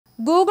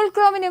Google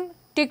ക്രോമിനും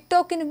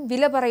ടിക്ടോക്കിനും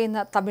വില പറയുന്ന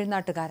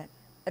തമിഴ്നാട്ടുകാരൻ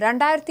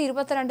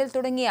 2022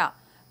 തുടങ്ങിയ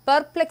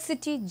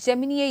പെർപ്ലെക്സിറ്റി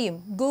ജെമിനിയെയും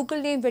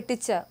ഗൂഗിളിനെയും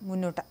വെട്ടിച്ച്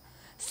മുന്നോട്ട്.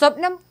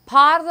 സ്വപ്നം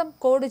ഭാരതം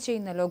കോഡ്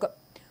ചെയ്യുന്ന ലോകം.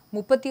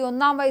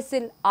 31-ാം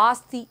വയസ്സിൽ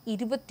ആസ്തി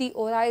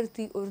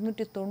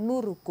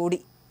 21,190 കോടി.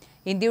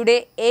 ഇന്ത്യയുടെ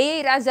AI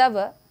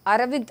രാജാവ്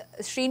അരവിന്ദ്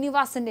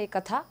ശ്രീനിവാസിന്റെ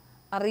കഥ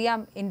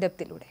അറിയാം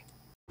ഇൻഡെപ്തിലൂടെ.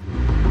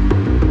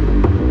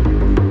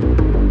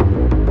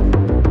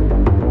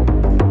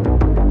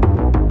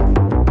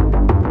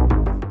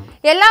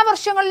 എല്ലാ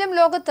വർഷങ്ങളിലും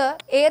ലോകത്ത്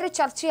ഏറെ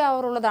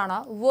ചർച്ചയാവാറുള്ളതാണ്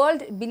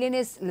വേൾഡ്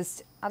ബില്യനേഴ്സ്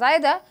ലിസ്റ്റ്.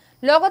 അതായത്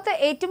ലോകത്ത്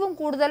ഏറ്റവും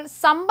കൂടുതൽ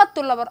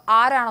സമ്പത്തുള്ളവർ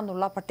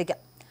ആരാണെന്നുള്ള പട്ടിക.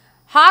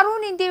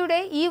 ഹാറൂൺ ഇന്ത്യയുടെ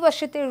ഈ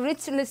വർഷത്തെ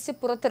റിച്ച് ലിസ്റ്റ്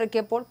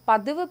പുറത്തിറക്കിയപ്പോൾ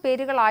പതിവ്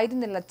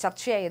പേരുകളായിരുന്നില്ല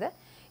ചർച്ചയായത്.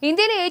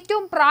 ഇന്ത്യയിലെ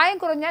ഏറ്റവും പ്രായം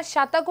കുറഞ്ഞ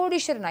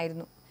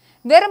ശതകോടീശ്വരനായിരുന്നു.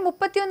 വെറും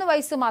 31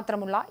 വയസ്സ്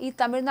മാത്രമുള്ള ഈ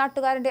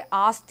തമിഴ്നാട്ടുകാരന്റെ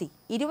ആസ്തി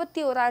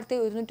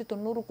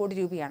 21,190 കോടി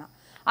രൂപയാണ്.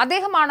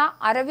 അദ്ദേഹമാണ്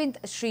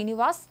അരവിന്ദ്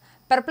ശ്രീനിവാസ്.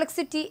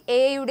 പെർപ്ലെക്സിറ്റി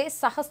AI-യുടെ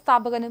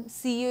സഹസ്ഥാപകനും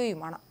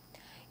സിഇഒയുമാണ്.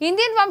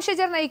 ഇന്ത്യൻ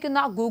വംശജർ നയിക്കുന്ന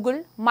ഗൂഗിൾ,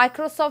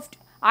 മൈക്രോസോഫ്റ്റ്,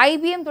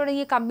 IBM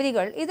തുടങ്ങിയ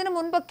കമ്പനികൾ ഇതിനു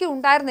മുൻപൊക്കെ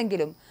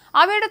ഉണ്ടായിരുന്നെങ്കിലും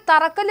അവയുടെ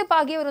തറക്കല്ല്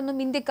പാകിയവരൊന്നും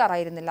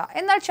ഇന്ത്യക്കാരായിരുന്നില്ല.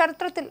 എന്നാൽ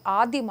ചരിത്രത്തിൽ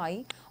ആദ്യമായി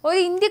ഒരു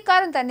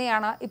ഇന്ത്യക്കാരൻ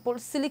തന്നെയാണ് ഇപ്പോൾ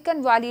സിലിക്കൺ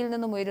വാലിയിൽ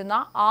നിന്നും ഉയരുന്ന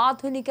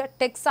ആധുനിക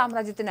ടെക്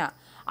സാമ്രാജ്യത്തിന്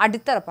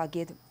അടിത്തറ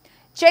പാകിയത്.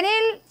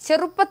 ചെന്നൈയിൽ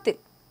ചെറുപ്പത്തിൽ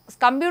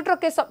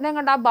കമ്പ്യൂട്ടറൊക്കെ സ്വപ്നം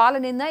കണ്ട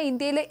ബാലൻ ഇന്ന്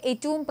ഇന്ത്യയിലെ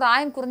ഏറ്റവും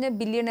പ്രായം കുറഞ്ഞ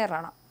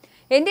ബില്യണയറാണ്.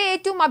 എൻ്റെ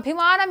ഏറ്റവും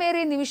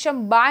അഭിമാനമേറിയ നിമിഷം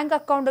ബാങ്ക്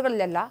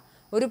അക്കൗണ്ടുകളിലല്ല,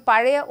 ഒരു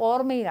പഴയ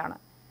ഓർമ്മയിലാണ്.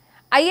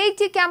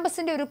 IIT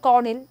ക്യാമ്പസിൻ്റെ ഒരു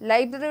കോണിൽ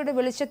ലൈബ്രറിയുടെ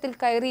വെളിച്ചത്തിൽ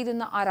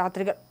കയറിയിരുന്ന ആ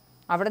രാത്രികൾ.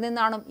 അവിടെ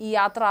നിന്നാണ് ഈ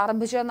യാത്ര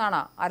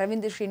ആരംഭിച്ചതെന്നാണ്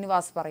അരവിന്ദ്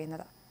ശ്രീനിവാസ്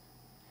പറയുന്നത്.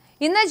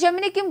 ഇന്ന്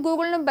ജെമിനിക്കും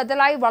ഗൂഗിളിനും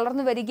ബദലായി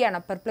വളർന്നു വരികയാണ്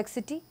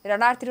പെർപ്ലെക്സിറ്റി.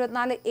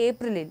 2024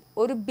 ഏപ്രിലിൽ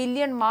 1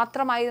 ബില്യൺ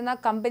മാത്രമായിരുന്ന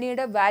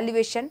കമ്പനിയുടെ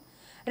വാല്യുവേഷൻ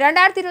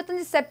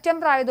 2025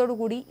 സെപ്റ്റംബർ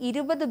ആയതോടുകൂടി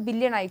 20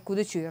 ബില്യണായി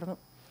കുതിച്ചുയർന്നു.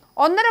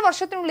 1.5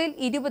 വർഷത്തിനുള്ളിൽ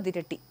 20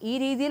 ഇരട്ടി. ഈ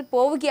രീതിയിൽ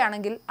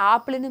പോവുകയാണെങ്കിൽ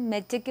ആപ്പിളിനും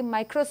മെറ്റയ്ക്കും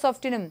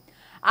മൈക്രോസോഫ്റ്റിനും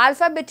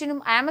ആൽഫബറ്റിനും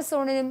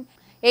ആമസോണിനും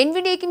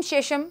എൻവിഡിയയ്ക്കും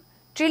ശേഷം $1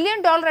 ട്രില്യൺ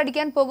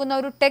അടിക്കാൻ പോകുന്ന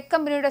ഒരു ടെക്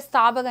കമ്പനിയുടെ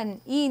സ്ഥാപകൻ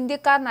ഈ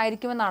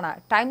ഇന്ത്യക്കാരനായിരിക്കുമെന്നാണ്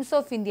ടൈംസ്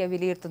ഓഫ് ഇന്ത്യ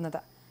വിലയിരുത്തുന്നത്.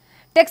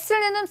 ടെക്സ്റ്റിൽ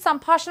നിന്നും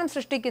സംഭാഷണം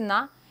സൃഷ്ടിക്കുന്ന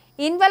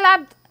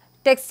ഇൻവലാബ്,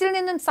 ടെക്സ്റ്റിൽ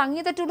നിന്നും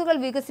സംഗീത ടൂളുകൾ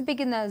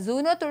വികസിപ്പിക്കുന്ന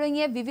സൂനോ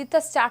തുടങ്ങിയ വിവിധ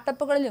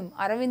സ്റ്റാർട്ടപ്പുകളിലും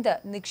അരവിന്ദ്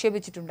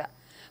നിക്ഷേപിച്ചിട്ടുണ്ട്.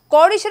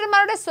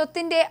 കോടീശ്വരന്മാരുടെ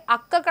സ്വത്തിന്റെ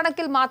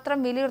അക്കക്കണക്കിൽ മാത്രം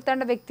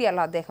വിലയിരുത്തേണ്ട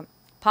വ്യക്തിയല്ല അദ്ദേഹം.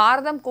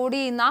 ഭാരതം കോഡ്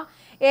ചെയ്യുന്ന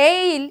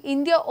AI-യിൽ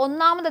ഇന്ത്യ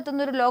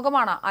ഒന്നാമതെത്തുന്നൊരു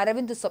ലോകമാണ്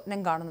അരവിന്ദ് സ്വപ്നം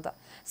കാണുന്നത്.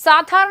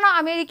 സാധാരണ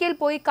അമേരിക്കയിൽ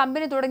പോയി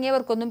കമ്പനി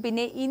തുടങ്ങിയവർക്കൊന്നും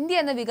പിന്നെ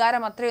ഇന്ത്യ എന്ന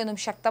വികാരം അത്രയൊന്നും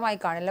ശക്തമായി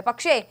കാണില്ല.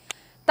 പക്ഷേ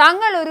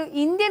തങ്ങൾ ഒരു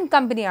ഇന്ത്യൻ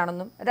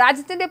കമ്പനിയാണെന്നും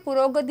രാജ്യത്തിന്റെ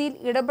പുരോഗതിയിൽ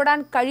ഇടപെടാൻ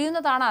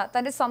കഴിയുന്നതാണ്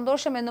തന്റെ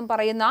സന്തോഷമെന്നും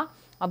പറയുന്ന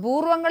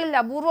അപൂർവങ്ങളിൽ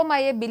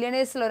അപൂർവമായ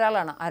ബില്യണേഴ്സിൽ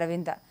ഒരാളാണ്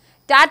അരവിന്ദ്.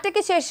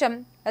 ടാറ്റയ്ക്ക് ശേഷം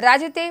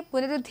രാജ്യത്തെ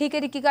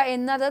പുനരുദ്ധീകരിക്കുക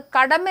എന്നത്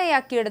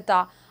കടമയാക്കിയെടുത്ത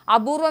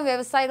അപൂർവം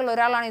വ്യവസായികൾ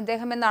ഒരാളാണ്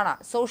ഇദ്ദേഹമെന്നാണ്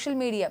സോഷ്യൽ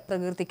മീഡിയ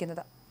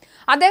പ്രകീർത്തിക്കുന്നത്.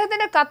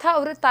 അദ്ദേഹത്തിന്റെ കഥ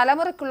ഒരു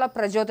തലമുറയ്ക്കുള്ള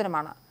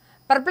പ്രചോദനമാണ്.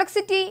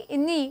 പെർപ്ലെക്സിറ്റി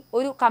ഇനി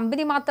ഒരു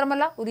കമ്പനി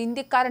മാത്രമല്ല, ഒരു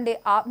ഇന്ത്യക്കാരന്റെ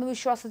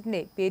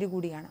ആത്മവിശ്വാസത്തിന്റെ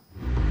പേരുകൂടിയാണ്.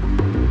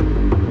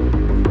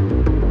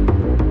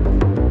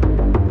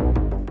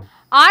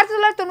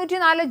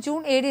 1994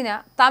 ജൂൺ 7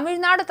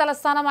 തമിഴ്നാട്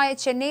തലസ്ഥാനമായ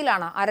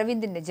ചെന്നൈയിലാണ്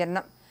അരവിന്ദിന്റെ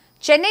ജനനം.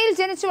 ചെന്നൈയിൽ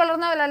ജനിച്ചു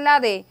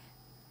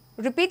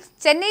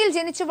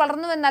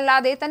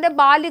വളർന്നുവെന്നല്ലാതെ തന്റെ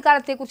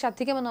ബാല്യകാലത്തെക്കുറിച്ച്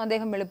അധികമൊന്നും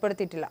അദ്ദേഹം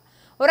വെളിപ്പെടുത്തിയിട്ടില്ല.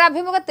 ഒരു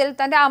അഭിമുഖത്തിൽ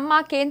തന്റെ അമ്മ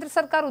കേന്ദ്ര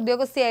സർക്കാർ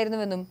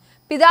ഉദ്യോഗസ്ഥയായിരുന്നുവെന്നും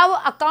പിതാവ്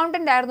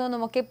അക്കൗണ്ടന്റ്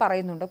ആയിരുന്നുവെന്നും ഒക്കെ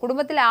പറയുന്നുണ്ട്.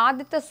 കുടുംബത്തിലെ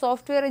ആദ്യത്തെ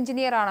സോഫ്റ്റ്വെയർ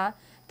എഞ്ചിനീയറാണ്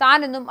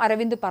താനെന്നും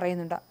അരവിന്ദ്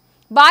പറയുന്നുണ്ട്.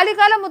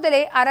 ബാല്യകാലം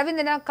മുതലേ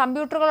അരവിന്ദിന്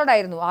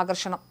കമ്പ്യൂട്ടറുകളോടായിരുന്നു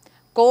ആകർഷണം.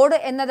 കോഡ്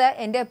എന്നത്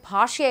എൻ്റെ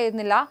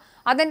ഭാഷയായിരുന്നില്ല,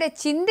 അതെൻ്റെ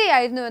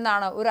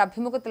ചിന്തയായിരുന്നുവെന്നാണ് ഒരു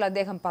അഭിമുഖത്തിൽ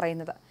അദ്ദേഹം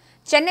പറയുന്നത്.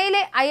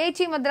 ചെന്നൈയിലെ IIT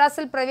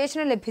മദ്രാസിൽ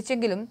പ്രവേശനം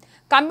ലഭിച്ചെങ്കിലും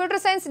കമ്പ്യൂട്ടർ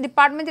സയൻസ്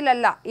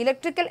ഡിപ്പാർട്ട്മെന്റിലല്ല,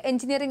 ഇലക്ട്രിക്കൽ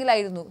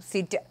എഞ്ചിനീയറിംഗിലായിരുന്നു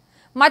സീറ്റ്.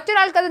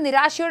 മറ്റൊരാൾക്കത്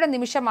നിരാശയുടെ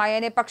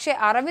നിമിഷമായേനെ. പക്ഷേ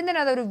അരവിന്ദന്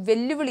അതൊരു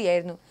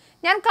വെല്ലുവിളിയായിരുന്നു.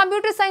 ഞാൻ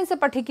കമ്പ്യൂട്ടർ സയൻസ്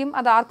പഠിക്കും,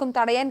 അത് ആർക്കും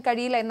തടയാൻ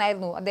കഴിയില്ല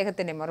എന്നായിരുന്നു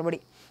അദ്ദേഹത്തിന്റെ മറുപടി.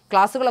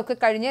 ക്ലാസ്സുകളൊക്കെ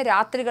കഴിഞ്ഞ്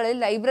രാത്രികളിൽ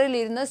ലൈബ്രറിയിൽ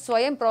ഇരുന്ന്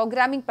സ്വയം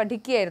പ്രോഗ്രാമിംഗ്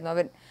പഠിക്കുകയായിരുന്നു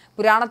അവൻ,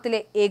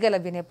 പുരാണത്തിലെ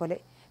ഏകലവ്യനെ പോലെ.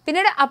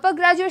 പിന്നീട് അപ്പർ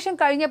ഗ്രാജുവേഷൻ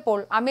കഴിഞ്ഞപ്പോൾ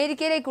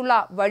അമേരിക്കയിലേക്കുള്ള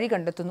വഴി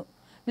കണ്ടെത്തുന്നു.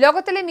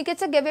 ലോകത്തിലെ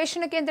മികച്ച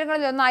ഗവേഷണ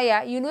കേന്ദ്രങ്ങളിൽ ഒന്നായ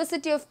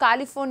യൂണിവേഴ്സിറ്റി ഓഫ്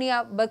കാലിഫോർണിയ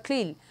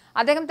ബെർക്ലിയിൽ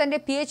അദ്ദേഹം തന്റെ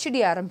PhD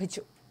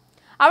ആരംഭിച്ചു.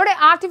 അവിടെ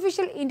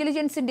ആർട്ടിഫിഷ്യൽ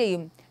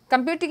ഇന്റലിജൻസിന്റെയും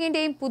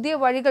കമ്പ്യൂട്ടിങ്ങിന്റെയും പുതിയ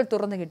വഴികൾ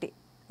തുറന്നു കിട്ടി.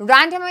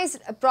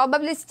 റാൻഡമൈസ്ഡ്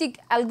പ്രോബബിലിസ്റ്റിക്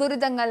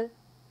അൽഗോരിതങ്ങൾ,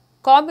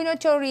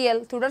 കോമ്പിനേറ്റോറിയൽ,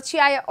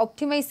 തുടർച്ചയായ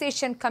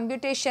ഒപ്റ്റിമൈസേഷൻ,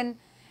 കമ്പ്യൂട്ടേഷൻ,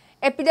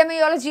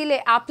 എപ്പിഡമിയോളജിയിലെ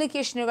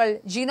ആപ്ലിക്കേഷനുകൾ,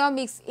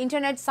 ജീനോമിക്സ്,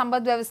 ഇന്റർനെറ്റ്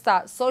സമ്പദ്വ്യവസ്ഥ,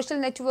 സോഷ്യൽ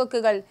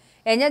നെറ്റ്വർക്കുകൾ,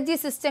 എനർജി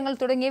സിസ്റ്റങ്ങൾ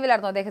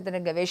തുടങ്ങിയവയിലായിരുന്നു അദ്ദേഹത്തിന്റെ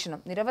ഗവേഷണം.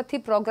 നിരവധി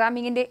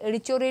പ്രോഗ്രാമിംഗിന്റെ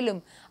എഡിറ്റോറിയലും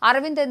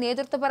അരവിന്ദ്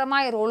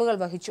നേതൃത്വപരമായ റോളുകൾ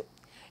വഹിച്ചു.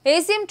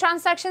 ACM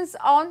transactions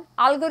on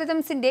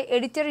ആൽഗോരിതംസിന്റെ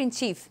editor in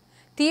chief,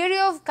 theory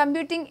of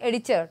computing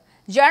editor,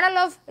 journal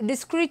of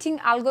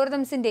ഡിസ്ക്രീറ്റിംഗ്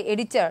ആൽഗോരിതംസിന്റെ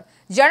editor,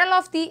 journal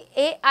of the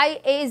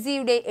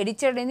AIAZ-യുടെ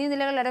editor എന്നീ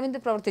നിലകളിൽ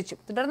അരവിന്ദ് പ്രവർത്തിച്ചു.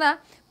 തുടർന്ന്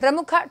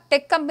പ്രമുഖ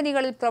ടെക്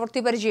കമ്പനികളിൽ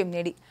പ്രവൃത്തി പരിചയം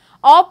നേടി.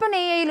 ഓപ്പൺ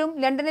എഐയിലും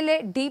ലണ്ടനിലെ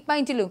ഡീപ്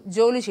മൈൻഡിലും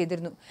ജോലി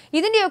ചെയ്തിരുന്നു.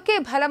 ഇതിൻ്റെയൊക്കെ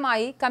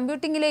ഫലമായി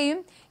കമ്പ്യൂട്ടിങ്ങിലെയും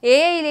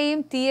എഐയിലെയും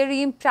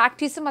തിയറിയും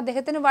പ്രാക്ടീസും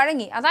അദ്ദേഹത്തിന്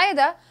വഴങ്ങി.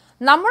 അതായത്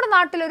നമ്മുടെ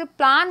നാട്ടിലൊരു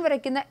പ്ലാൻ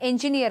വരയ്ക്കുന്ന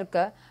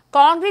എഞ്ചിനീയർക്ക്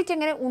കോൺക്രീറ്റ്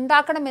എങ്ങനെ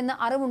ഉണ്ടാക്കണമെന്ന്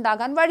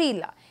അറിവുണ്ടാകാൻ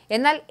വഴിയില്ല.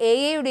 എന്നാൽ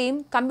എഐയുടെയും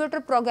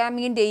കമ്പ്യൂട്ടർ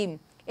പ്രോഗ്രാമിങ്ങിൻ്റെയും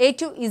A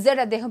to Z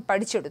അദ്ദേഹം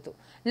പഠിച്ചെടുത്തു.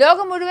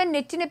 ലോകം മുഴുവൻ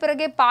നെറ്റിന്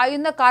പിറകെ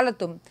പായുന്ന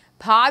കാലത്തും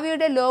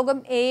ഭാവിയുടെ ലോകം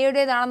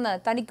എയുടേതാണെന്ന്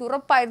തനിക്ക്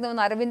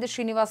ഉറപ്പായിരുന്നുവെന്ന് അരവിന്ദ്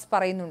ശ്രീനിവാസ്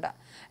പറയുന്നുണ്ട്.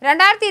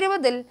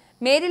 2020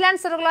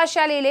 മേരിലാൻഡ്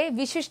സർവകലാശാലയിലെ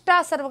വിശിഷ്ട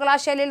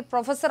സർവകലാശാലയിൽ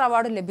പ്രൊഫസർ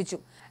അവാർഡ് ലഭിച്ചു.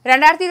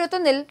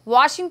 2021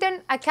 വാഷിംഗ്ടൺ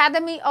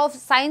അക്കാദമി ഓഫ്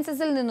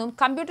സയൻസസിൽ നിന്നും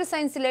കമ്പ്യൂട്ടർ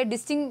സയൻസിലെ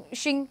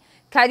ഡിസ്റ്റിങ്ഷിംഗ്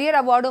കരിയർ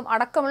അവാർഡും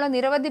അടക്കമുള്ള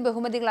നിരവധി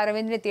ബഹുമതികൾ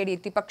അരവിന്ദിനെ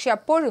തേടിയെത്തി. പക്ഷെ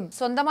അപ്പോഴും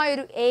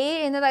സ്വന്തമായൊരു AI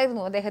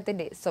എന്നതായിരുന്നു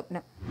അദ്ദേഹത്തിന്റെ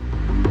സ്വപ്നം.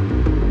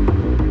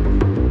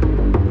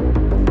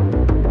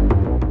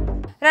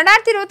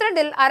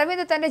 2022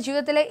 അരവിന്ദ് തന്റെ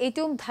ജീവിതത്തിലെ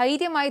ഏറ്റവും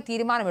ധൈര്യമായ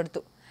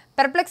തീരുമാനമെടുത്തു.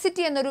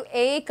 പെർപ്ലെക്സിറ്റി എന്നൊരു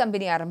AI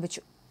കമ്പനി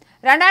ആരംഭിച്ചു.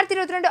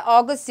 2022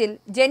 ഓഗസ്റ്റിൽ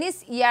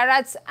ജെനിസ്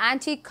യാരാറ്റ്സ്,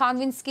 ആന്റി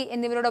കോൺവിൻസ്കി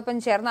എന്നിവരോടൊപ്പം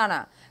ചേർന്നാണ്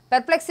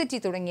പെർപ്ലെക്സിറ്റി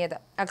തുടങ്ങിയത്.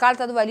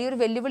 അക്കാലത്ത് അത് വലിയൊരു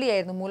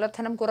വെല്ലുവിളിയായിരുന്നു.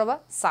 മൂലധനം കുറവ്,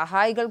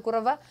 സഹായികൾ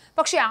കുറവ്,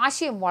 പക്ഷേ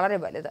ആശയം വളരെ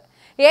വലുത്.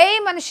 AI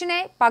മനുഷ്യനെ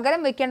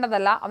പകരം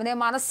വെക്കേണ്ടതല്ല, അവനെ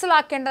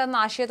മനസ്സിലാക്കേണ്ടതെന്ന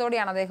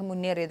ആശയത്തോടെയാണ് അദ്ദേഹം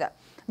മുന്നേറിയത്.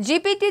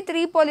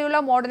 GPT-3 പോലെയുള്ള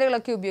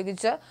മോഡലുകളൊക്കെ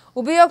ഉപയോഗിച്ച്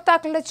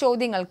ഉപയോക്താക്കളുടെ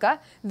ചോദ്യങ്ങൾക്ക്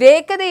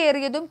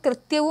വേഗതയേറിയതും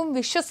കൃത്യവും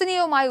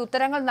വിശ്വസനീയവുമായ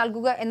ഉത്തരങ്ങൾ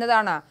നൽകുക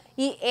എന്നതാണ്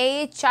ഈ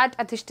AI ചാറ്റ്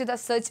അധിഷ്ഠിത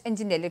സെർച്ച്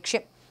എഞ്ചിന്റെ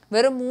ലക്ഷ്യം.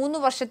 വെറും 3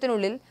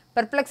 വർഷത്തിനുള്ളിൽ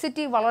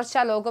പെർപ്ലെക്സിറ്റി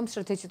വളർച്ചാ ലോകം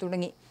ശ്രദ്ധിച്ചു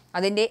തുടങ്ങി.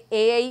 അതിന്റെ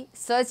AI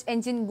സെർച്ച്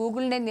എഞ്ചിൻ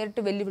ഗൂഗിളിനെ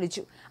നേരിട്ട്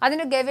വെല്ലുവിളിച്ചു.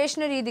 അതിന്റെ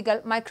ഗവേഷണ രീതികൾ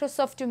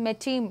മൈക്രോസോഫ്റ്റും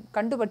മെറ്റയും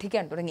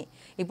കണ്ടുപഠിക്കാൻ തുടങ്ങി.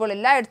 ഇപ്പോൾ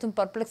എല്ലായിടത്തും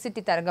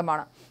പെർപ്ലെക്സിറ്റി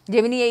തരംഗമാണ്.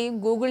 ജെമിനിയെയും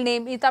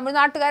ഗൂഗിളിനെയും ഈ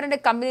തമിഴ്നാട്ടുകാരന്റെ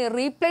കമ്പനി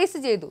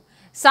റീപ്ലേസ് ചെയ്തു.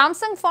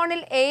 സാംസങ്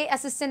ഫോണിൽ AI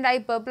അസിസ്റ്റന്റായി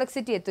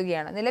പെർപ്ലെക്സിറ്റി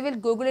എത്തുകയാണ്. നിലവിൽ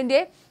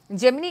ഗൂഗിളിന്റെ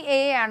ജെമിനി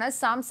AI ആണ്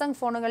സാംസങ്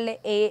ഫോണുകളിലെ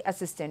AI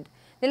അസിസ്റ്റന്റ്.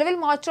 നിലവിൽ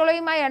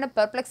മോട്ടോറോളയുമായാണ്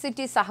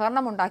പെർപ്ലെക്സിറ്റി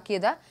സഹകരണം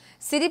ഉണ്ടാക്കിയത്.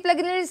 സിരി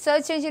പ്ലഗിനിൽ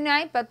സെർച്ച്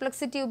എഞ്ചിനായി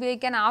പെർപ്ലെക്സിറ്റി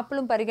ഉപയോഗിക്കാൻ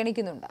ആപ്പിളും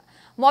പരിഗണിക്കുന്നുണ്ട്.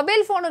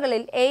 മൊബൈൽ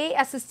ഫോണുകളിൽ AI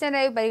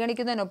അസിസ്റ്റന്റായി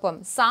പരിഗണിക്കുന്നതിനൊപ്പം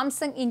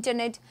സാംസങ്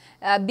ഇന്റർനെറ്റ്,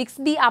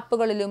 ബിക്സ്ബി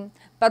ആപ്പുകളിലും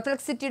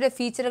പെർപ്ലെക്സിറ്റിയുടെ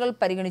ഫീച്ചറുകൾ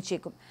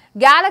പരിഗണിച്ചേക്കും.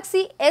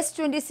 ഗാലക്സി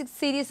S26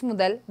 സീരീസ്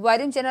മുതൽ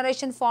വരും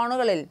ജനറേഷൻ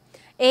ഫോണുകളിൽ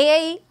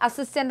AI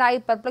അസിസ്റ്റന്റായി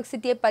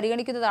പെർപ്ലെക്സിറ്റിയെ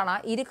പരിഗണിക്കുന്നതാണ്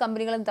ഇരു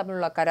കമ്പനികളും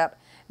തമ്മിലുള്ള കരാർ.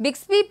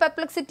 ബിക്സ്ബി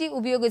പെർപ്ലെക്സിറ്റി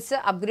ഉപയോഗിച്ച്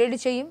അപ്ഗ്രേഡ്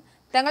ചെയ്യും.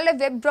 തങ്ങളുടെ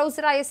വെബ്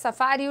ബ്രൗസറായ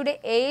സഫാരിയുടെ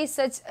AI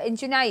സെർച്ച്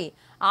എഞ്ചിനായി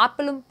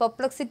ആപ്പിളും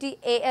പെർപ്ലെക്സിറ്റി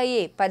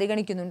AIയെ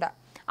പരിഗണിക്കുന്നുണ്ട്.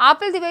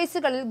 ആപ്പിൾ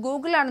ഡിവൈസുകളിൽ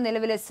ഗൂഗിളാണ്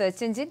നിലവിലെ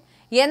സെർച്ച് എഞ്ചിൻ.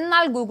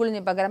 എന്നാൽ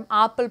ഗൂഗിളിന് പകരം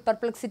ആപ്പിൾ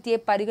പെർപ്ലെക്സിറ്റിയെ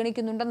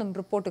പരിഗണിക്കുന്നുണ്ടെന്നും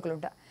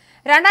റിപ്പോർട്ടുകളുണ്ട്.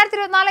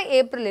 2024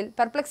 ഏപ്രിലിൽ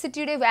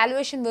പെർപ്ലെക്സിറ്റിയുടെ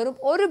വാല്യുവേഷൻ വെറും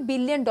 $1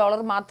 ബില്യൺ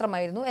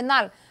മാത്രമായിരുന്നു.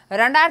 എന്നാൽ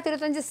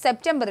 2025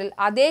 സെപ്റ്റംബറിൽ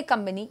അതേ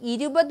കമ്പനി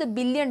 $20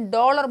 ബില്യൺ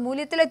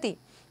മൂല്യത്തിലെത്തി.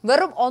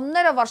 വെറും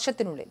 1.5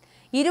 വർഷത്തിനുള്ളിൽ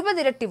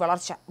 20 ഇരട്ടി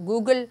വളർച്ച.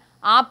 ഗൂഗിൾ,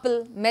 ആപ്പിൾ,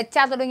 മെറ്റ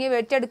തുടങ്ങിയവ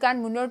ഏറ്റെടുക്കാൻ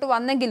മുന്നോട്ട്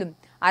വന്നെങ്കിലും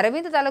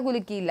അരവിന്ദ്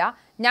തലകുലുക്കിയില്ല.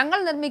 ഞങ്ങൾ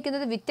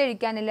നിർമ്മിക്കുന്നത്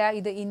വിറ്റഴിക്കാനില്ല,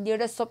 ഇത്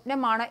ഇന്ത്യയുടെ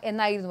സ്വപ്നമാണ്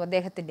എന്നായിരുന്നു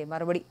അദ്ദേഹത്തിന്റെ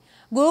മറുപടി.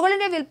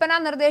 ഗൂഗിളിന്റെ വിൽപ്പനാ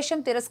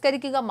നിർദ്ദേശം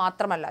തിരസ്കരിക്കുക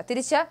മാത്രമല്ല,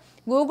 തിരിച്ച്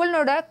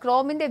ഗൂഗിളിനോട്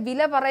ക്രോമിന്റെ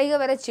വില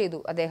പറയുക വരെ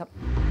ചെയ്തു അദ്ദേഹം.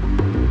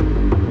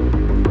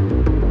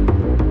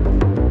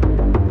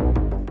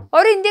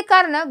 ഒരു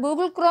ഇന്ത്യക്കാരന്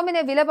ഗൂഗിൾ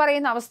ക്രോമിന് വില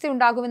പറയുന്ന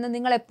അവസ്ഥയുണ്ടാകുമെന്ന്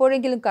നിങ്ങൾ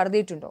എപ്പോഴെങ്കിലും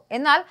കരുതിയിട്ടുണ്ടോ?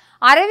 എന്നാൽ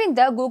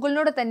അരവിന്ദ്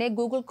ഗൂഗിളിനോട് തന്നെ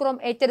ഗൂഗിൾ ക്രോം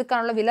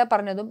ഏറ്റെടുക്കാനുള്ള വില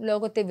പറഞ്ഞതും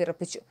ലോകത്തെ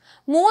വിറപ്പിച്ചു.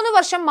 3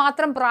 വർഷം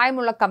മാത്രം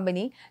പ്രായമുള്ള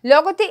കമ്പനി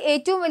ലോകത്തെ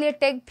ഏറ്റവും വലിയ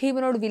ടെക്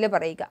ഭീമനോട് വില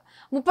പറയുക.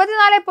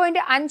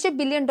 $34.5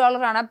 billion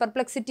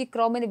Perplexity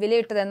ക്രോമിന്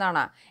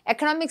വിലയിട്ടതെന്നാണ്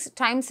economics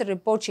times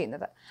report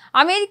ചെയ്യുന്നത്.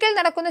 അമേരിക്കയിൽ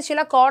നടക്കുന്ന ചില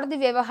കോടതി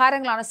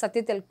വ്യവഹാരങ്ങളാണ്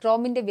സത്യത്തിൽ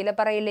ക്രോമിന്റെ വില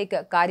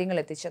പറയലിലേക്ക് കാര്യങ്ങൾ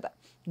എത്തിച്ചത്.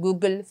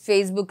 ഗൂഗിൾ,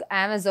 ഫേസ്ബുക്ക്,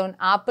 ആമസോൺ,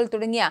 ആപ്പിൾ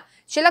തുടങ്ങിയ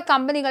ചില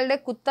കമ്പനികളുടെ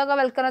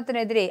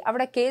കുത്തകവൽക്കരണത്തിനെതിരെ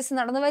അവിടെ കേസ്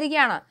നടന്നു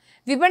വരികയാണ്.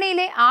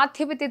 വിപണിയിലെ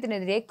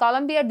ആധിപത്യത്തിനെതിരെ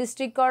കൊളംബിയ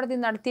ഡിസ്ട്രിക്ട് കോടതി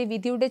നടത്തിയ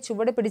വിധിയുടെ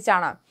ചുവട്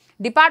പിടിച്ചാണ്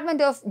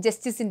ഡിപ്പാർട്ട്മെന്റ് ഓഫ്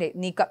ജസ്റ്റിസിന്റെ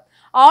നീക്കം.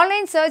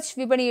 ഓൺലൈൻ സെർച്ച്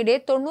വിപണിയുടെ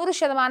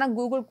 90%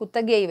 ഗൂഗിൾ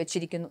കുത്തകയായി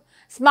വെച്ചിരിക്കുന്നു.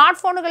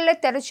 സ്മാർട്ട് ഫോണുകളിലെ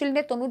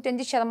തെരച്ചിലിന്റെ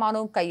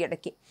 95%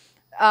 കൈയടക്കി.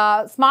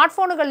 സ്മാർട്ട്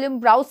ഫോണുകളിലും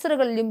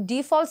ബ്രൗസറുകളിലും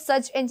ഡീഫോൾട്ട്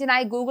സെർച്ച്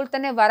എഞ്ചിനായി ഗൂഗിൾ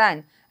തന്നെ വരാൻ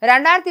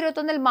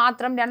 2021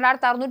 മാത്രം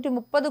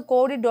 $2,630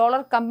 കോടി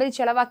കമ്പനി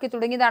ചെലവാക്കി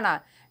തുടങ്ങിയതാണ്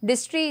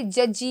district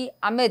judge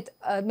Amit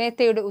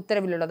മേത്തയുടെ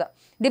ഉത്തരവിലുള്ളത്.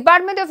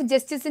 Department of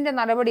ജസ്റ്റിസിന്റെ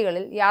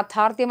നടപടികളിൽ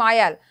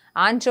യാഥാർത്ഥ്യമായാൽ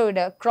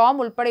ആൻഡ്രോയിഡ്, ക്രോം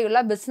ഉൾപ്പെടെയുള്ള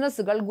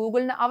ബിസിനസ്സുകൾ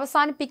ഗൂഗിളിന്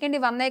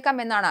അവസാനിപ്പിക്കേണ്ടി വന്നേക്കാം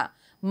എന്നാണ്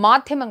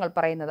മാധ്യമങ്ങൾ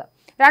പറയുന്നത്.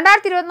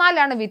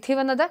 2024 വിധി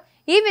വന്നത്.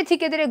 ഈ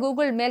വിധിക്കെതിരെ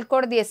ഗൂഗിൾ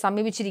മേൽക്കോടതിയെ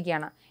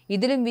സമീപിച്ചിരിക്കുകയാണ്.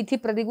 ഇതിലും വിധി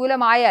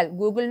പ്രതികൂലമായാൽ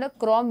ഗൂഗിളിന്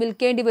ക്രോം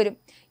വിൽക്കേണ്ടി വരും.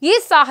 ഈ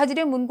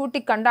സാഹചര്യം മുൻകൂട്ടി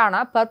കണ്ടാണ്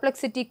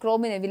പെർപ്ലെക്സിറ്റി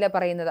ക്രോമിന് വില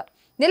പറയുന്നത്.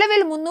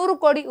 നിലവിൽ 300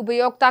 കോടി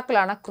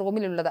ഉപയോക്താക്കളാണ്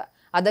ക്രോമിലുള്ളത്.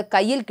 അത്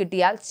കയ്യിൽ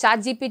കിട്ടിയാൽ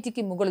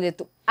ChatGPTക്ക്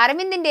മുകളിലെത്തും.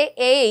 അരവിന്ദിന്റെ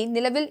AI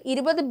നിലവിൽ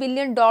 $20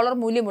 ബില്യൺ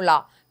മൂല്യമുള്ള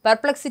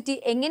പെർപ്ലെക്സിറ്റി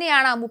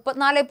എങ്ങനെയാണ്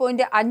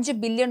 34.5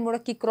 ബില്യൺ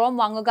മുടക്കി ക്രോം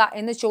വാങ്ങുക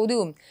എന്ന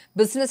ചോദ്യവും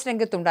ബിസിനസ്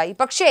രംഗത്തുണ്ടായി.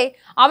 പക്ഷേ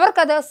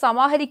അവർക്കത്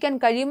സമാഹരിക്കാൻ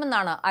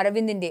കഴിയുമെന്നാണ്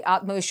അരവിന്ദിന്റെ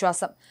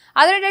ആത്മവിശ്വാസം.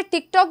 അതിനിടെ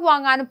ടിക്ടോക്ക്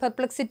വാങ്ങാനും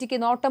പെർപ്ലെക്സിറ്റിക്ക്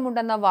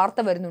നോട്ടമുണ്ടെന്ന വാർത്ത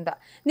വരുന്നുണ്ട്.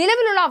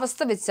 നിലവിലുള്ള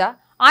അവസ്ഥ വെച്ച്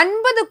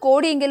 50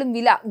 കോടിയെങ്കിലും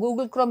വില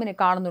ഗൂഗിൾ ക്രോമിന്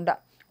കാണുന്നുണ്ട്.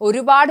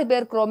 ഒരുപാട്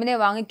പേർ ക്രോമിനെ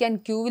വാങ്ങിക്കാൻ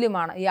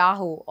ക്യൂവിലുമാണ്.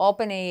 Yahoo,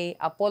 open AI,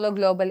 Apollo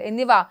global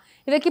എന്നിവ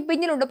ഇവയ്ക്ക്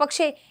പിന്നിലുണ്ട്.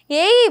 പക്ഷേ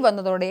AI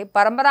വന്നതോടെ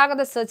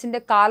പരമ്പരാഗത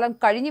സെർച്ചിന്റെ കാലം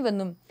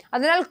കഴിഞ്ഞുവെന്നും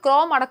അതിനാൽ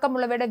ക്രോം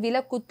അടക്കമുള്ളവയുടെ വില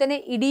കുത്തനെ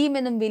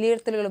ഇടിയുമെന്നും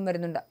വിലയിരുത്തലുകളും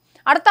വരുന്നുണ്ട്.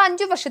 അടുത്ത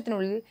 5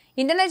 വർഷത്തിനുള്ളിൽ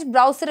ഇന്റർനെറ്റ്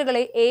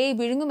ബ്രൗസറുകളെ AI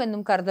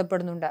വിഴുങ്ങുമെന്നും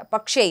കരുതപ്പെടുന്നുണ്ട്.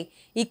 പക്ഷേ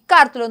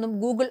ഇക്കാര്യത്തിലൊന്നും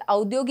ഗൂഗിൾ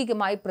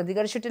ഔദ്യോഗികമായി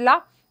പ്രതികരിച്ചിട്ടില്ല.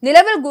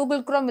 നിലവിൽ ഗൂഗിൾ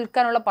ക്രോം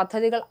വിൽക്കാനുള്ള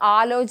പദ്ധതികൾ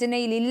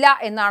ആലോചനയിലില്ല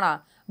എന്നാണ്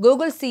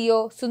ഗൂഗിൾ CEO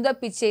സുന്ദർ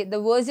പിച്ചെ ദ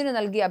വേർജിന്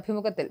നൽകിയ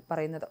അഭിമുഖത്തിൽ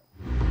പറയുന്നത്.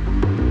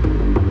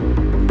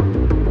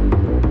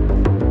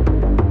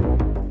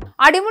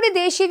 അടിമുടി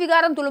ദേശീയ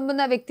വികാരം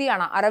തുളുമ്പുന്ന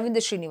വ്യക്തിയാണ്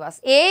അരവിന്ദ് ശ്രീനിവാസ്.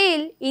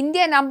 AI-യിൽ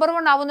ഇന്ത്യ നമ്പർ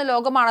 1 ആവുന്ന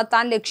ലോകമാണ്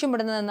താൻ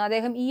ലക്ഷ്യമിടുന്നതെന്ന്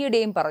അദ്ദേഹം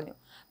ഈയിടെയും പറഞ്ഞു.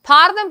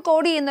 ഭാരതം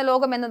കോടി എന്ന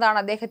ലോകം എന്നതാണ്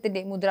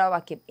അദ്ദേഹത്തിന്റെ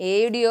മുദ്രാവാക്യം.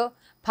 AI-യുടെയോ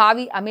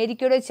ഭാവി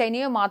അമേരിക്കയുടെയോ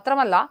ചൈനയോ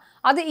മാത്രമല്ല,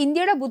 അത്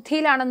ഇന്ത്യയുടെ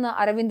ബുദ്ധിയിലാണെന്ന്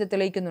അരവിന്ദ്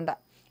തെളിയിക്കുന്നുണ്ട്.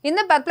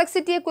 ഇന്ന്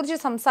പെർപ്ലെക്സിറ്റിയെക്കുറിച്ച്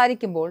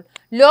സംസാരിക്കുമ്പോൾ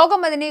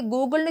ലോകം അതിനെ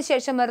ഗൂഗിളിന്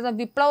ശേഷം വരുന്ന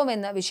വിപ്ലവം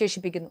എന്ന്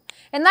വിശേഷിപ്പിക്കുന്നു.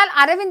 എന്നാൽ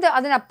അരവിന്ദ്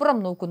അതിനപ്പുറം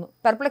നോക്കുന്നു.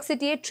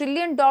 പെർപ്ലെക്സിറ്റിയെ $1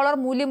 ട്രില്യൺ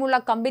മൂല്യമുള്ള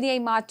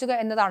കമ്പനിയായി മാറ്റുക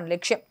എന്നതാണ്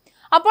ലക്ഷ്യം.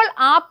 അപ്പോൾ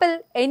ആപ്പിൾ,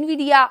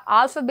 എൻവിഡിയ,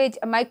 ആൽഫബറ്റ്,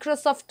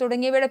 മൈക്രോസോഫ്റ്റ്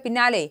തുടങ്ങിയവയുടെ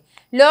പിന്നാലെ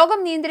ലോകം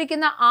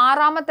നിയന്ത്രിക്കുന്ന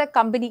 6ാമത്തെ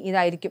കമ്പനി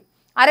ഇതായിരിക്കും.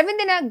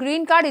 അരവിന്ദിന്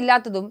ഗ്രീൻ കാർഡ്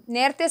ഇല്ലാത്തതും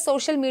നേരത്തെ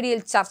സോഷ്യൽ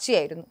മീഡിയയിൽ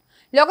ചർച്ചയായിരുന്നു.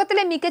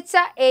 ലോകത്തിലെ മികച്ച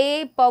AI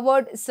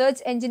പവേർഡ്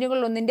സെർച്ച്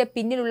എഞ്ചിനുകളിലൊന്നിന്റെ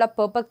പിന്നിലുള്ള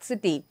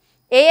പെർപ്ലെക്സിറ്റി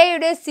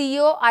AI-യുടെ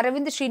CEO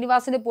അരവിന്ദ്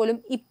ശ്രീനിവാസിന് പോലും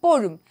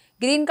ഇപ്പോഴും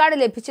ഗ്രീൻ കാർഡ്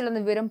ലഭിച്ചില്ലെന്ന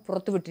വിവരം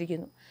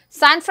പുറത്തുവിട്ടിരിക്കുന്നു.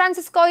 സാൻ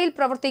ഫ്രാൻസിസ്കോയിൽ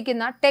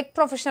പ്രവർത്തിക്കുന്ന ടെക്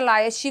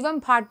പ്രൊഫഷണലായ ശിവം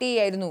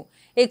ഭാട്ടിയായിരുന്നു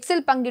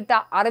എക്സിൽ പങ്കിട്ട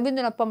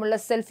അരവിന്ദിനൊപ്പമുള്ള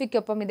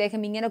സെൽഫിക്കൊപ്പം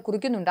ഇദ്ദേഹം ഇങ്ങനെ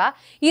കുറിക്കുന്നുണ്ട്: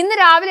 ഇന്ന്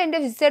രാവിലെ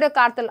എൻ്റെ വിസയുടെ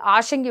കാര്യത്തിൽ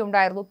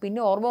ആശങ്കയുണ്ടായിരുന്നു.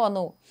 പിന്നെ ഓർമ്മ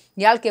വന്നു,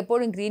 ഇയാൾക്ക്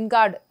എപ്പോഴും ഗ്രീൻ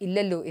കാർഡ്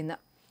ഇല്ലല്ലോ എന്ന്.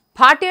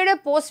 ഭാട്ടിയുടെ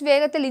പോസ്റ്റ്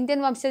വേഗത്തിൽ ഇന്ത്യൻ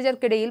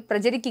വംശജർക്കിടയിൽ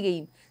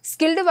പ്രചരിക്കുകയും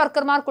സ്കിൽഡ്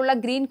വർക്കർമാർക്കുള്ള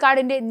ഗ്രീൻ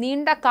കാർഡിന്റെ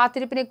നീണ്ട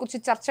കാത്തിരിപ്പിനെ കുറിച്ച്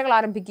ചർച്ചകൾ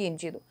ആരംഭിക്കുകയും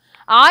ചെയ്തു.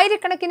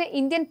 ആയിരക്കണക്കിന്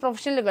ഇന്ത്യൻ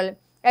പ്രൊഫഷണലുകൾ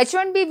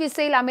H1B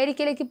വിസയിൽ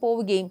അമേരിക്കയിലേക്ക്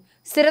പോവുകയും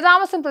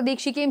സ്ഥിരതാമസം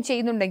പ്രതീക്ഷിക്കുകയും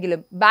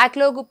ചെയ്യുന്നുണ്ടെങ്കിലും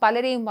ബാക്ക്ലോഗ്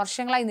പലരെയും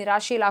വർഷങ്ങളായി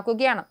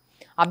നിരാശയിലാക്കുകയാണ്.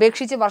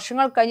 അപേക്ഷിച്ച്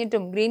വർഷങ്ങൾ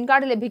കഴിഞ്ഞിട്ടും ഗ്രീൻ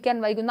കാർഡ് ലഭിക്കാൻ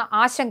വൈകുന്ന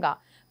ആശങ്ക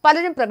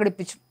പലരും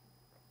പ്രകടിപ്പിച്ചു.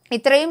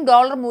 ഇത്രയും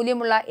ഡോളർ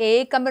മൂല്യമുള്ള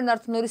AI കമ്പനി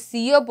നടത്തുന്ന ഒരു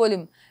CEO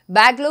പോലും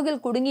ബാക്ക്ലോഗിൽ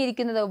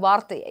കുടുങ്ങിയിരിക്കുന്നത്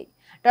വാർത്തയായി.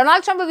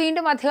 ഡൊണാൾഡ് ട്രംപ്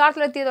വീണ്ടും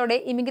അധികാരത്തിലെത്തിയതോടെ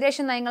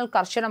ഇമിഗ്രേഷൻ നയങ്ങൾ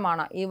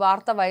കർശനമാണ്. ഈ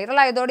വാർത്ത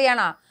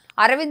വൈറലായതോടെയാണ്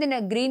അരവിന്ദിന്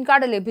ഗ്രീൻ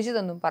കാർഡ്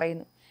ലഭിച്ചതെന്നും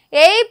പറയുന്നു.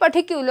 AI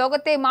പഠിക്കൂ,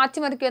 ലോകത്തെ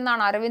മാറ്റിമറിക്കൂ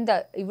എന്നാണ് അരവിന്ദ്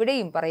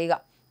ഇവിടെയും പറയുക.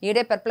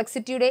 ഈയിടെ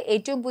പെർപ്ലെക്സിറ്റിയുടെ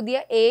ഏറ്റവും പുതിയ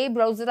AI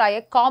ബ്രൗസറായ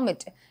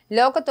കോമറ്റ്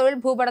ലോക തൊഴിൽ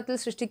ഭൂപടത്തിൽ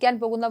സൃഷ്ടിക്കാൻ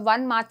പോകുന്ന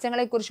വൻ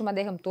മാറ്റങ്ങളെക്കുറിച്ചും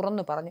അദ്ദേഹം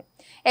തുറന്നു പറഞ്ഞു.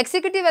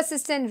 എക്സിക്യൂട്ടീവ്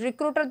അസിസ്റ്റന്റ്,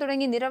 റിക്രൂട്ടർ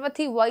തുടങ്ങി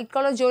നിരവധി വൈറ്റ്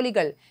കോളർ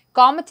ജോലികൾ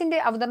കോമറ്റിന്റെ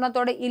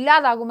അവതരണത്തോടെ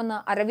ഇല്ലാതാകുമെന്ന്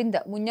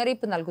അരവിന്ദ്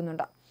മുന്നറിയിപ്പ്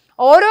നൽകുന്നുണ്ട്.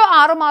 ഓരോ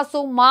 6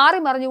 മാസവും മാറി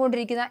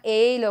മറിഞ്ഞുകൊണ്ടിരിക്കുന്ന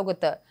AI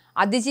ലോകത്ത്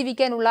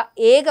അതിജീവിക്കാനുള്ള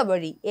ഏക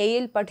വഴി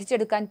AI-യിൽ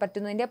പഠിച്ചെടുക്കാൻ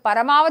പറ്റുന്നതിന്റെ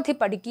പരമാവധി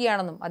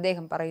പഠിക്കുകയാണെന്നും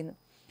അദ്ദേഹം പറയുന്നു.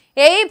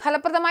 AI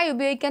ഫലപ്രദമായി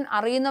ഉപയോഗിക്കാൻ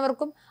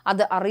അറിയുന്നവർക്കും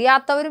അത്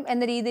അറിയാത്തവരും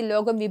എന്ന രീതിയിൽ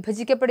ലോകം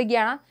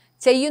വിഭജിക്കപ്പെടുകയാണ്.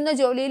 ചെയ്യുന്ന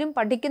ജോലിയിലും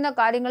പഠിക്കുന്ന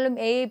കാര്യങ്ങളിലും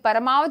AI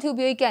പരമാവധി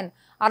ഉപയോഗിക്കാൻ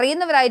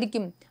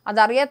അറിയുന്നവരായിരിക്കും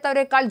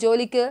അതറിയാത്തവരെക്കാൾ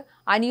ജോലിക്ക്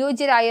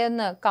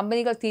അനുയോജ്യരായെന്ന്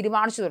കമ്പനികൾ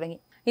തീരുമാനിച്ചു തുടങ്ങി.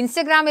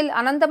 ഇൻസ്റ്റഗ്രാമിൽ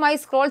അനന്തമായി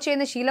സ്ക്രോൾ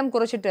ചെയ്യുന്ന ശീലം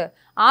കുറച്ചിട്ട്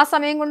ആ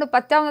സമയം കൊണ്ട്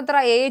പറ്റാവുന്നത്ര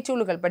AI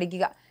ടൂളുകൾ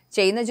പഠിക്കുക.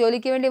 ചെയ്യുന്ന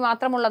ജോലിക്ക് വേണ്ടി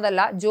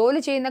മാത്രമുള്ളതല്ല, ജോലി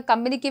ചെയ്യുന്ന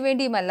കമ്പനിക്ക്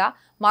വേണ്ടിയുമല്ല,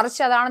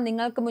 മറിച്ച് അതാണ്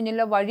നിങ്ങൾക്ക്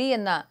മുന്നിലുള്ള വഴി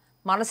എന്ന്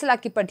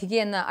മനസ്സിലാക്കി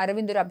പഠിക്കുകയെന്ന്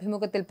അരവിന്ദ് ഒരു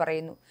അഭിമുഖത്തിൽ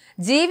പറയുന്നു.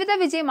 ജീവിത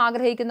വിജയം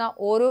ആഗ്രഹിക്കുന്ന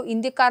ഓരോ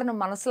ഇന്ത്യക്കാരനും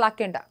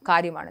മനസ്സിലാക്കേണ്ട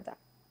കാര്യമാണിത്.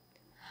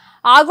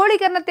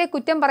 ആഗോളീകരണത്തെ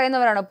കുറ്റം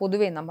പറയുന്നവരാണ്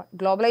പൊതുവെ നമ്മൾ.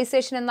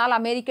 ഗ്ലോബലൈസേഷൻ എന്നാൽ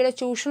അമേരിക്കയുടെ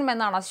ചൂഷണം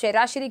എന്നാണ്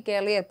ശരാശരി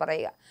കേരളീയർ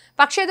പറയുക.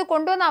 പക്ഷേ ഇത്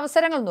കൊണ്ടുവന്ന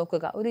അവസരങ്ങൾ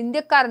നോക്കുക. ഒരു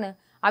ഇന്ത്യക്കാരന്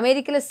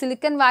അമേരിക്കയിലെ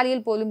സിലിക്കൺ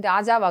വാലിയിൽ പോലും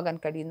രാജാവാകാൻ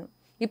കഴിയുന്നു.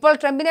 ഇപ്പോൾ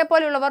ട്രംപിനെ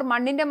പോലെയുള്ളവർ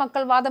മണ്ണിന്റെ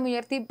മക്കൾ വാദം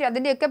ഉയർത്തി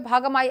അതിന്റെയൊക്കെ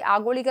ഭാഗമായി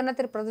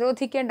ആഗോളീകരണത്തെ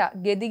പ്രതിരോധിക്കേണ്ട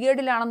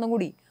ഗതികേടിലാണെന്നും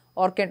കൂടി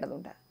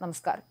ഓർക്കേണ്ടതുണ്ട്.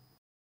 നമസ്കാരം.